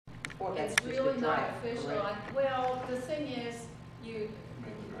Well, that's It's just a really not draft, official. correct? Well, the thing is,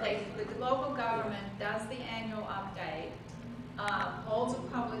 the local government does the annual update, holds a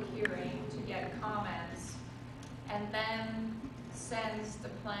public hearing to get comments, and then sends the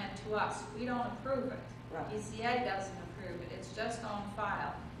plan to us. We don't approve it. Right. ECA doesn't approve it. It's just on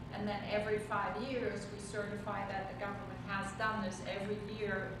file. And then every 5 years, we certify that the government has done this every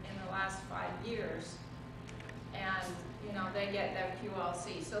year in the last 5 years. And, you know, they get their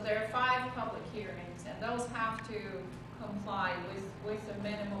QLC. So there are 5 public hearings, and those have to comply with the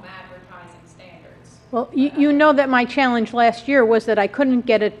minimum advertising standards. Well, you know that my challenge last year was that I couldn't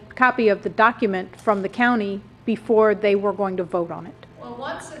get a copy of the document from the county before they were going to vote on it. Well,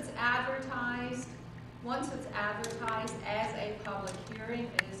 once it's advertised as a public hearing,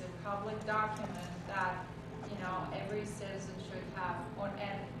 it is a public document that, you know, every citizen should have, or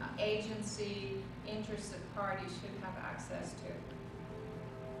an agency, interested party should have access to.